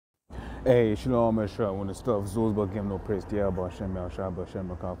Hey, Shalom Esra, when the stuff Zulzba give no praise to Yahweh Hashem Yahshua Hashem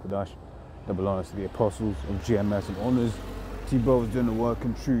Kodash, double honors to the apostles of GMS and honors to you brothers doing the work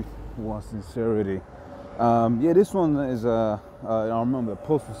in truth, with sincerity. Yeah, this one is, I remember the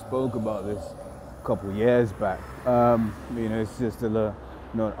apostle spoke about this a couple of years back. It's just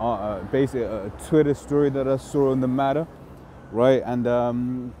basically a Twitter story that I saw on the matter, right?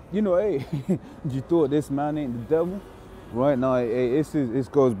 And, hey, you thought this man ain't the devil? Right now, this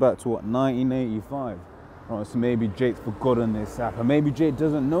goes back to what, 1985. Right, so maybe Jake's forgotten this happened. Maybe Jake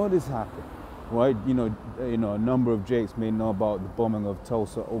doesn't know this happened. Right, a number of Jakes may know about the bombing of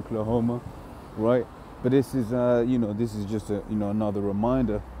Tulsa, Oklahoma. Right, but this is this is just another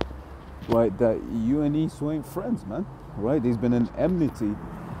reminder, right, that you and Esau ain't friends, man. Right, there's been an enmity,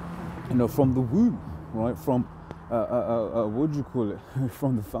 from the womb, right, from what do you call it?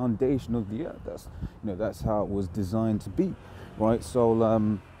 From the foundation of the earth. That's how it was designed to be, right? So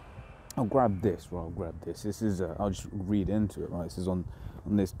I'll grab this, right? I'll grab this. This is I'll just read into it, right? This is on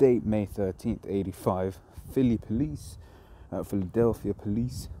this date, May 13th, 85. Philadelphia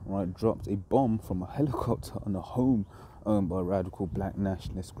police, right, dropped a bomb from a helicopter on a home owned by radical black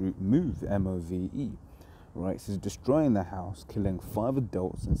nationalist group MOVE, M-O-V-E. Right, it says destroying the house, killing 5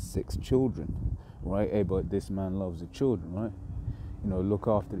 adults and 6 children. Right, hey, but this man loves the children, right? Look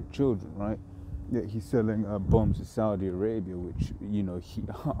after the children, right? Yeah, he's selling bombs to Saudi Arabia, which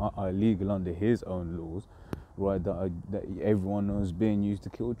are illegal under his own laws, right? That everyone knows being used to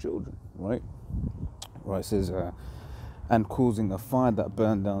kill children, right? Right, it says and causing a fire that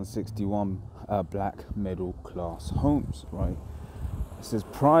burned down 61 black middle class homes, right? It says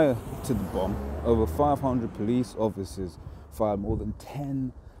prior to the bomb, over 500 police officers fired more than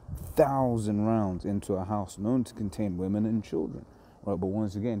 10,000 rounds into a house known to contain women and children. Right, but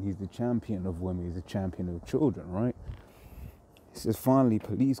once again, he's the champion of women, he's the champion of children, right? It says finally,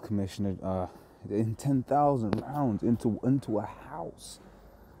 police commissioner in 10,000 rounds into a house,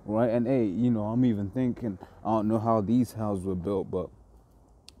 right? And hey, I'm even thinking, I don't know how these houses were built, but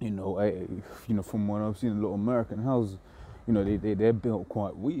from what I've seen, a lot of American houses, they're built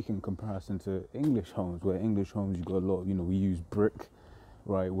quite weak in comparison to English homes, where English homes you got a lot, we use brick,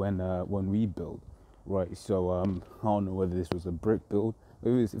 right, when we build, right? So I don't know whether this was a brick build.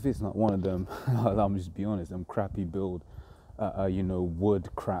 If it's not one of them, I'll just be honest, them crappy build, wood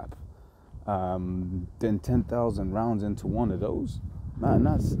crap. Then 10,000 rounds into one of those, man,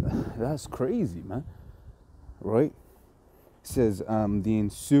 that's crazy, man, right? It says the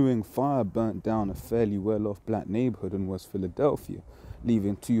ensuing fire burnt down a fairly well-off black neighborhood in West Philadelphia,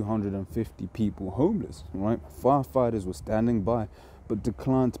 leaving 250 people homeless, right? Firefighters were standing by, but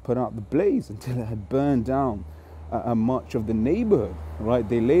declined to put out the blaze until it had burned down much of the neighborhood, right?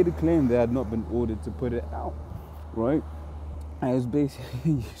 They later claimed they had not been ordered to put it out, right? And it was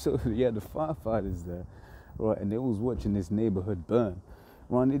basically, so yeah, the firefighters there, right? And they was watching this neighborhood burn,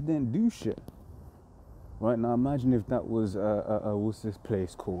 right? And they didn't do shit. Right, now imagine if that was, what's this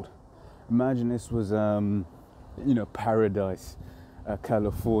place called? Imagine this was, Paradise,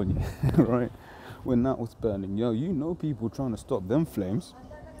 California, right? When that was burning, people trying to stop them flames,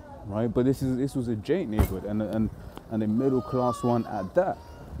 right? But this was a Jake neighborhood and a middle class one at that,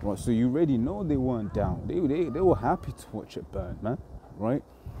 right? So you already know they weren't down. They were happy to watch it burn, man, right?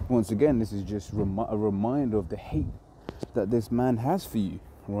 Once again, this is just a reminder of the hate that this man has for you,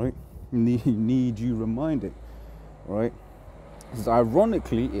 right? Need you reminded, right? Because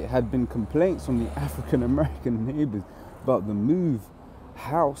ironically, it had been complaints from the African American neighbors about the move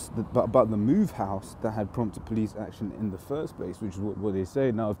house that had prompted police action in the first place, which is what they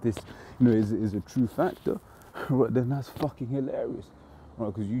say. Now, if this is a true factor, right, then that's fucking hilarious,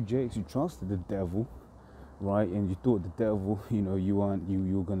 right? Because you Jakes, you trusted the devil, right, and you thought the devil, you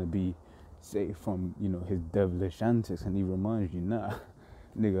were gonna be safe from his devilish antics, and he reminds you, nah,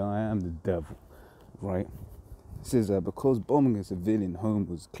 nigga, I am the devil, right? It says because bombing a civilian home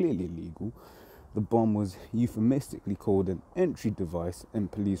was clearly illegal, the bomb was euphemistically called an entry device in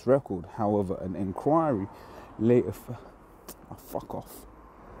police record. However, an inquiry later fuck off.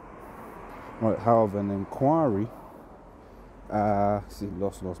 Right, however, an inquiry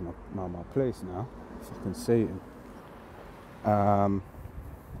lost my place now. Fucking say it.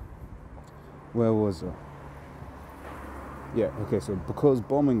 Where was I? Yeah, okay, so because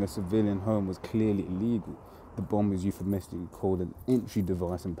bombing a civilian home was clearly illegal, the bomb is euphemistically called an entry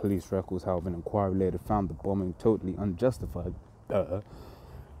device in police records. However, an inquiry later found the bombing totally unjustified.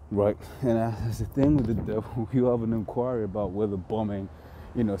 Right, and that's the thing with the devil. You have an inquiry about whether bombing,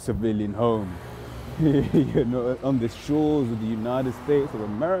 civilian home, on the shores of the United States of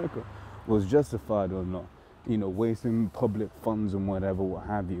America was justified or not. wasting public funds and whatever, what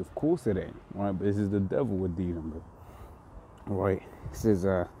have you. Of course it ain't, right? But this is the devil we're dealing with, right? It says,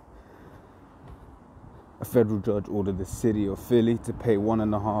 a federal judge ordered the city of Philly to pay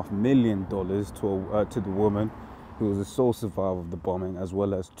 $1.5 million to the woman who was the sole survivor of the bombing, as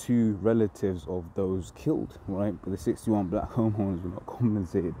well as 2 relatives of those killed, right? But the 61 black homeowners were not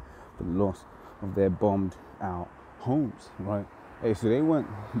compensated for the loss of their bombed out homes, right? Hey, so they went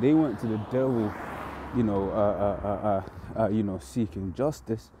to the devil, seeking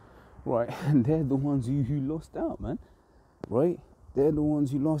justice, right? And they're the ones who lost out, man, right? They're the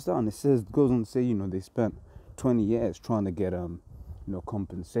ones who lost out. And it goes on to say, they spent 20 years trying to get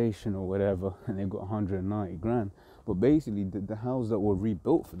compensation or whatever, and they got 190 grand. But basically, the houses that were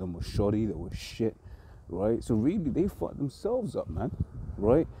rebuilt for them were shoddy, that were shit, right? So really, they fucked themselves up, man,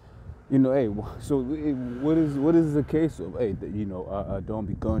 right? Hey, so what is the case of? Hey, don't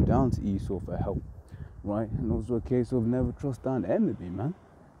be going down to Esau for help, right? And also a case of never trust thine enemy, man,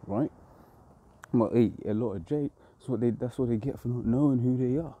 right? But hey, a lot of Jake, that's what they get for not knowing who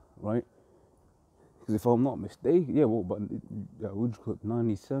they are, right? Because if I'm not mistaken, would you call it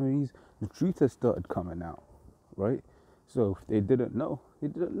 1970s, the truth has started coming out, right? So if they didn't know, they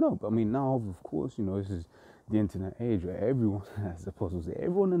didn't know. But I mean, now, of course, this is the internet age where everyone, as the apostle say,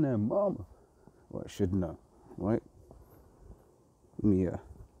 everyone and their mama, right, should know, right? Let me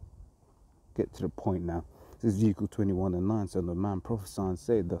get to the point now. This is Ezekiel 21:9. So the man prophesy and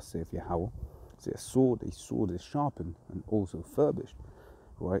say, thus saith Yahweh, say a sword is sharpened and also furbished,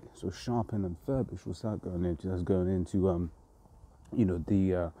 right? So sharpened and furbished, what's that going into? That's going into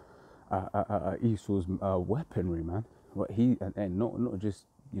Esau's weaponry, man. Right? He and not just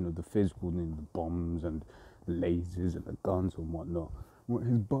the physical, the bombs and the lasers and the guns and whatnot. Right?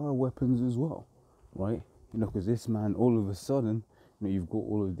 His bioweapons as well, right? Because this man, all of a sudden, you've got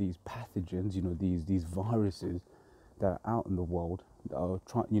all of these pathogens, these viruses that are out in the world that are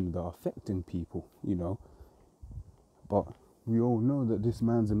that are affecting people, But we all know that this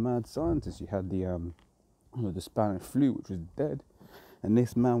man's a mad scientist. You had the Spanish flu, which was dead, and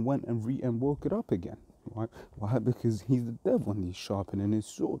this man went and woke it up again. Right? Why? Because he's the devil and he's sharpening his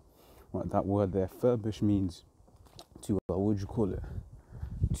sword. Right? That word there, furbish, means to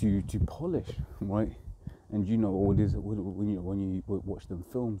to polish, right? And what is it when you watch them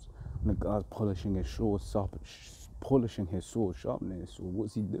films, when the guy's polishing his sword, sharpening his sword,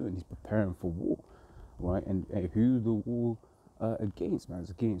 what's he doing? He's preparing for war, right? And who's the war against, man? It's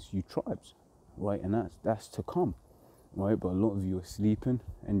against you tribes, right? And that's to come, right? But a lot of you are sleeping,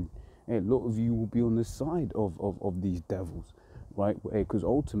 and a lot of you will be on the side of these devils, right? Because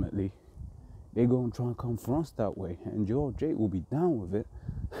ultimately, they're going to try and come for us that way, and Jake will be down with it.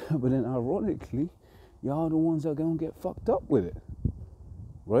 But then ironically, y'all are the ones that are going to get fucked up with it,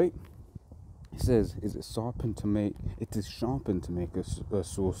 right? It says, it is sharpened to make a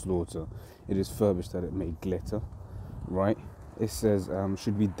sore slaughter. It is furbished that it may glitter, right? It says,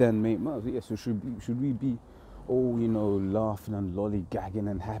 should we then make mirth? Yeah, so should we be all, laughing and lollygagging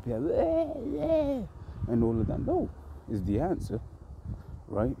and happy and all of that? No, is the answer,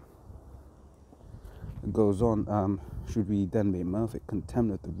 right? It goes on, should we then make mirth at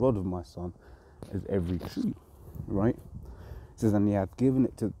contempt at the rod of my son as every tree, right? It says, and he hath given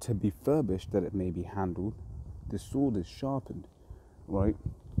it to be furbished that it may be handled. The sword is sharpened, right?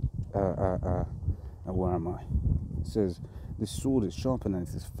 Where am I? It says, the sword is sharpened and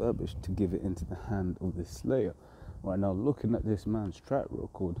it is furbished to give it into the hand of the slayer. Right, now looking at this man's track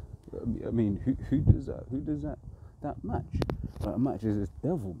record, I mean, who does that? Who does that match? Right, it matches this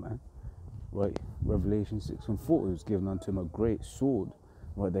devil, man. Right, Revelation 6:4, it was given unto him a great sword,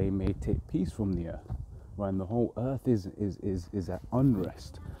 right, that he may take peace from the earth. Right, and the whole earth is at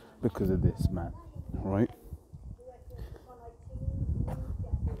unrest because of this man, right?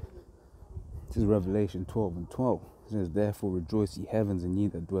 This is Revelation 12:12. It says, therefore rejoice ye heavens and ye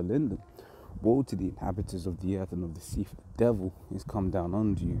that dwell in them. Woe to the inhabitants of the earth and of the sea, for the devil is come down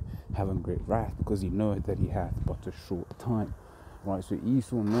unto you, having great wrath, because he knoweth that he hath but a short time. Right, so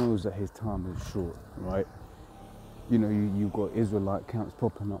Esau knows that his time is short, right? You've got Israelite camps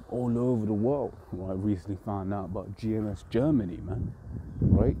popping up all over the world, right? Recently found out about GMS Germany, man,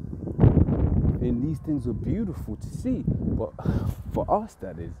 right? And these things are beautiful to see, but for us,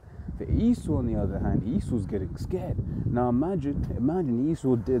 that is. For Esau, on the other hand, Esau's getting scared. Now imagine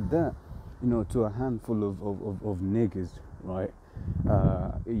Esau did that, to a handful of niggers, right?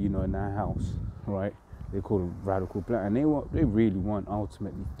 In their house, right? They call them radical black, and they really weren't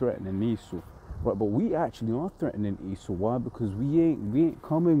ultimately threatening Esau, right? But we actually are threatening Esau. Why? Because we ain't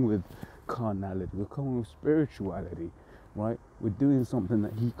coming with carnality. We're coming with spirituality, right? We're doing something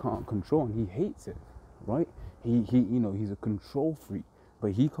that he can't control, and he hates it, right? He's a control freak,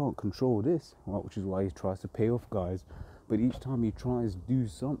 but he can't control this, right? Which is why he tries to pay off guys. But each time he tries to do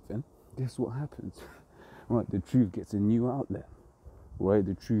something, guess what happens? Right, the truth gets a new outlet, right?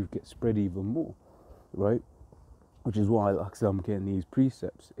 The truth gets spread even more, right? Which is why, like I said, I'm getting these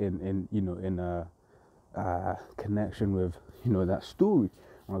precepts in connection with, that story.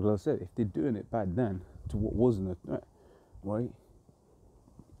 Like I said, if they're doing it back then to what wasn't a threat, right?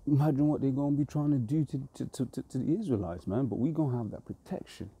 Imagine what they're going to be trying to do to the Israelites, man. But we're going to have that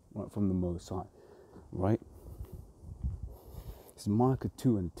protection, right, from the Most High, right? It's Micah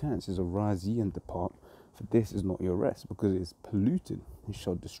 2:10. It says, arise ye and depart, for this is not your rest, because it is polluted. It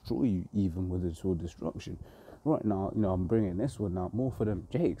shall destroy you even with its all destruction. Right now, I'm bringing this one out more for them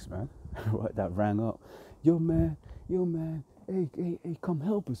Jakes, man. Right, that rang up. Yo, man, hey, come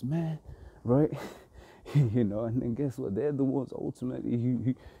help us, man. Right? And then guess what? They're the ones ultimately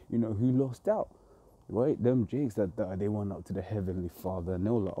who lost out. Right? Them Jakes that died, they went up to the Heavenly Father and they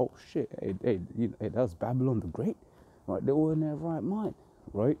were like, oh shit, hey, that's Babylon the Great. Right? They were in their right mind.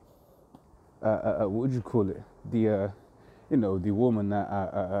 Right? What would you call it? The the woman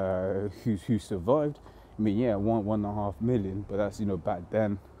that who survived. I mean, yeah, 1.5 million, but that's back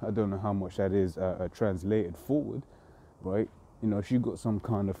then. I don't know how much that is translated forward, right? She got some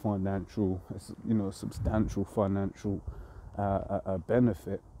kind of financial, substantial financial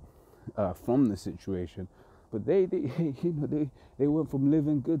benefit from the situation, but they went from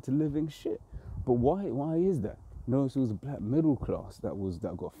living good to living shit. But why is that? Notice it was the black middle class that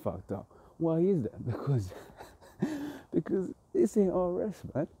got fucked up. Why is that? Because this ain't our rest,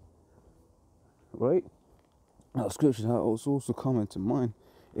 man. Right? Now, scripture that also coming to mind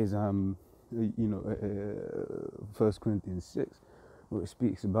is 1 Corinthians 6, where it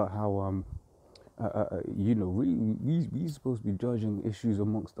speaks about how we supposed to be judging issues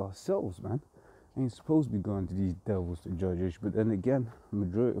amongst ourselves, man. Ain't supposed to be going to these devils to judge issues. But then again, the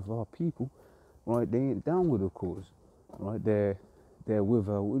majority of our people, right, they ain't down with the cause, right? They're with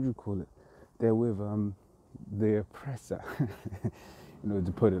what do you call it? They're with the oppressor,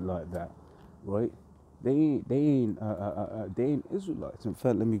 to put it like that, right? They ain't Israelites. In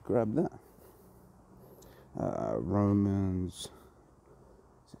fact, let me grab that. Romans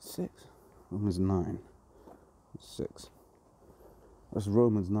 6, Romans 9:6. That's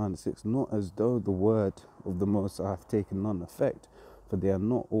Romans 9:6. Not as though the word of the Most High hath taken none effect, for they are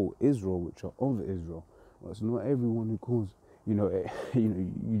not all Israel which are of Israel. Well, it's not everyone who calls.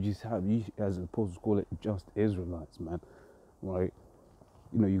 You just have, as the apostles call it, just Israelites, man, right?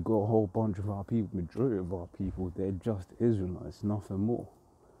 You got a whole bunch of our people, majority of our people, they're just Israelites, nothing more,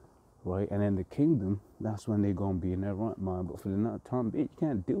 right? And in the kingdom, that's when they're going to be in their right mind. But for the time being, you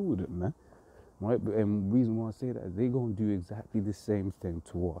can't deal with it, man, right? But and the reason why I say that is they're going to do exactly the same thing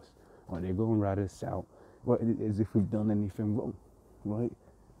to us, right? They're going to rat us out, right, as if we've done anything wrong, right?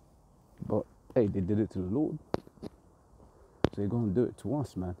 But, hey, they did it to the Lord, so they're going to do it to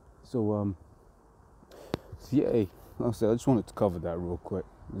us, man. So yeah, hey, like I said, I just wanted to cover that real quick.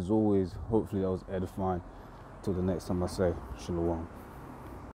 As always, hopefully that was edifying. Till the next time I say, Shalom.